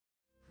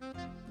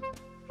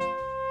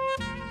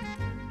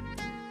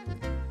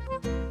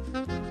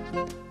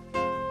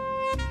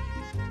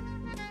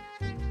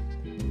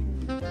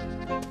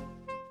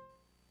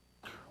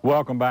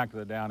Welcome back to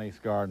the Down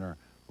East Gardener.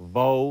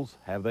 Voles,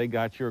 have they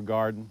got your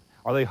garden?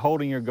 Are they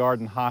holding your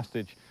garden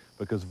hostage?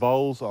 Because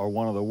voles are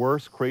one of the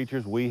worst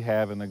creatures we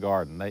have in the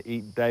garden. They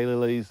eat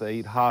daylilies, they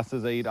eat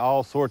hostas, they eat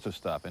all sorts of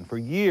stuff. And for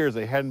years,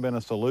 there hadn't been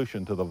a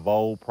solution to the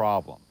vole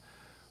problem.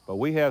 But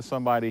we have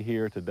somebody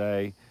here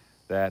today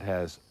that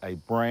has a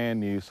brand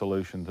new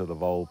solution to the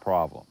vole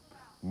problem.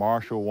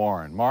 Marshall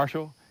Warren.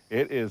 Marshall,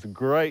 it is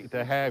great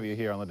to have you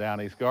here on the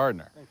Down East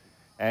Gardener. Thank you.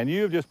 And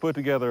you've just put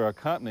together a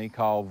company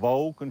called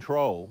Vole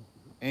Control,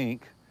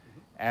 Inc.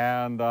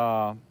 And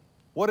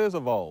what is a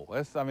vole?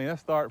 Let's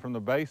start from the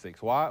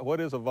basics. What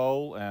is a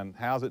vole and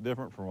how's it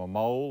different from a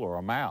mole or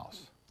a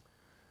mouse?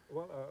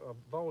 Well, a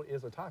vole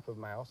is a type of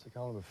mouse. They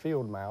call them a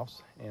field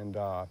mouse and,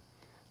 or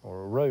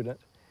a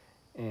rodent.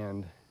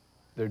 And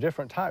there are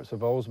different types of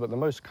voles, but the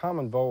most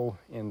common vole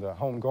in the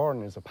home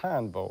garden is a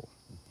pine vole.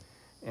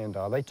 And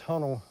they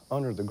tunnel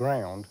under the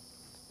ground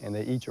and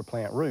they eat your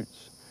plant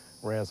roots.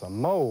 Whereas a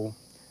mole,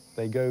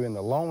 they go in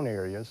the lawn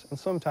areas and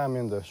sometimes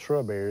in the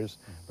shrub areas,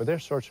 but they're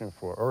searching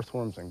for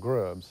earthworms and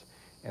grubs,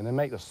 and they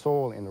make the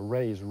soil in the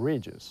raised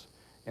ridges,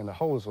 and the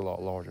hole is a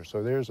lot larger,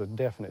 so there's a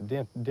definite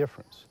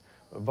difference.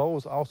 But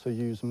voles also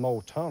use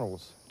mole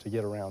tunnels to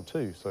get around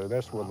too, so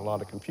that's where a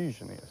lot of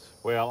confusion is.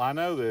 Well, I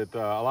know that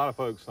a lot of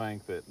folks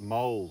think that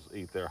moles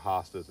eat their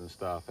hostas and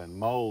stuff, and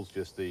moles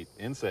just eat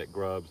insect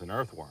grubs and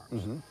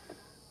earthworms.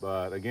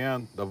 But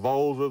again, the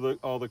voles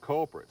are the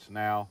culprits.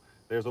 Now,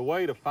 there's a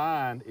way to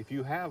find if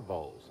you have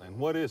voles, and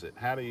what is it?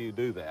 How do you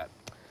do that?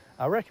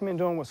 I recommend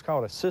doing what's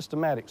called a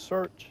systematic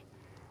search,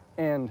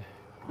 and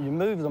you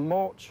move the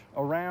mulch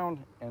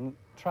around and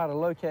try to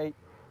locate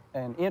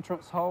an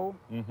entrance hole,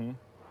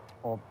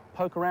 or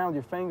poke around with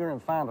your finger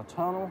and find a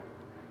tunnel.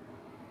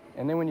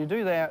 And then when you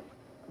do that,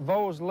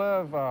 voles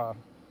love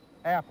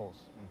apples.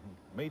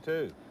 Me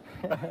too.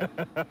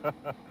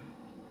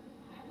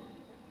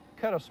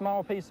 Cut a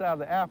small piece out of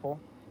the apple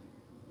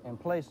and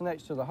place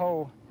next to the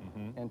hole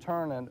and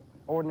turn an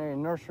ordinary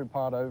nursery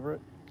pot over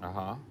it.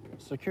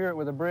 Secure it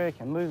with a brick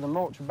and move the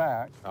mulch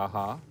back.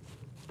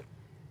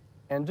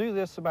 And do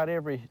this about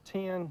every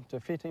 10 to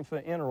 15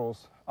 foot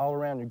intervals all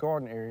around your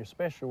garden area,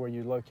 especially where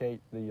you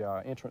locate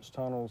the entrance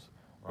tunnels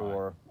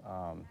or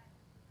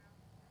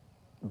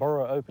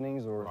burrow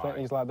openings or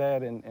things like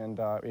that. And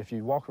if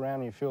you walk around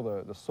and you feel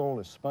the soil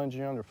is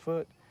spongy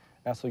underfoot,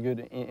 that's a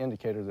good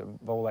indicator that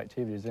vole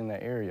activity is in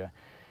that area.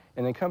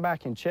 And then come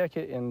back and check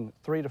it in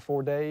 3 to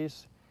 4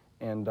 days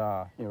and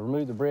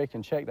remove the brick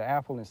and check the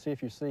apple and see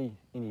if you see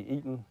any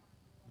eaten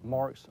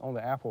marks on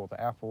the apple.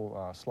 The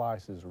apple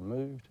slice is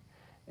removed,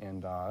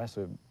 and that's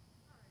a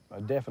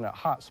definite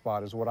hot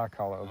spot is what I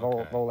call it,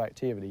 a vole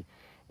activity.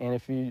 And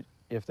if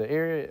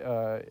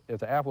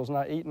the apple is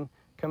not eaten,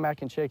 come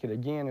back and check it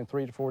again in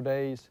 3 to 4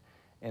 days.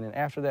 And then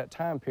after that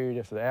time period,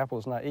 if the apple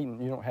is not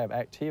eaten, you don't have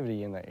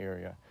activity in that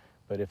area.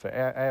 But if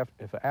an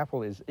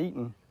apple is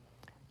eaten,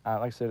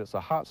 like I said, it's a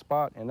hot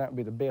spot, and that would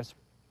be the best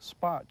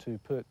spot to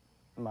put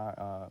my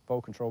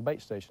vole control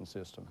bait station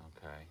system.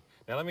 Okay.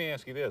 Now let me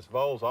ask you this.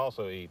 Voles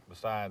also eat,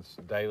 besides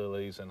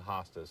daylilies and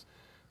hostas,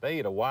 they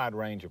eat a wide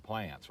range of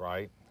plants,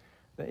 right?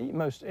 They eat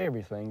most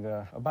everything.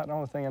 About the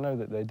only thing I know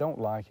that they don't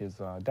like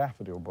is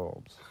daffodil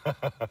bulbs.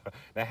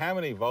 Now how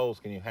many voles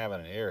can you have in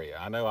an area?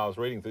 I know I was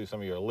reading through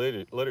some of your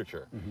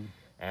literature,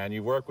 and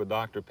you work with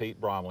Dr. Pete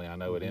Bromley, I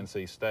know, at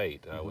NC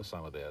State with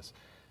some of this.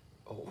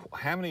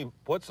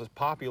 What's the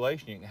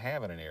population you can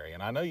have in an area?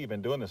 And I know you've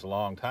been doing this a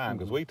long time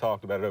because we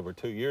talked about it over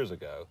 2 years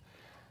ago.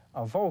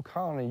 A vole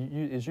colony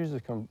is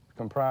usually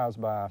comprised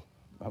by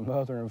a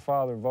mother and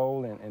father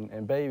vole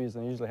and babies,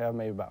 and usually have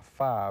maybe about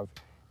 5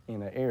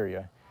 in an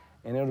area.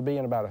 And it'll be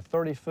in about a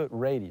 30-foot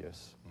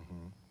radius.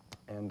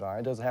 And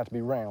it doesn't have to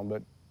be round,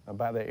 but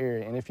about the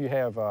area. And if you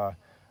have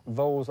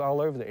voles all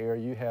over the area,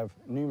 you have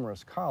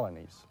numerous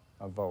colonies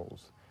of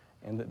voles.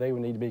 And that they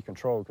would need to be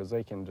controlled because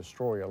they can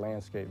destroy a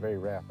landscape very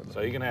rapidly.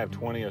 So you can have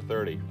 20 or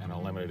 30 in a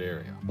limited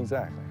area.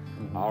 Exactly.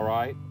 All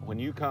right, when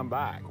you come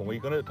back, when we're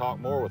going to talk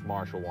more with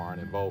Marshall Warren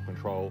in vole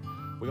control,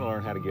 we're going to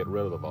learn how to get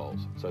rid of the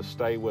voles. So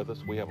stay with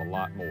us. We have a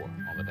lot more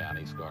on the Down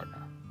East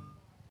Gardener.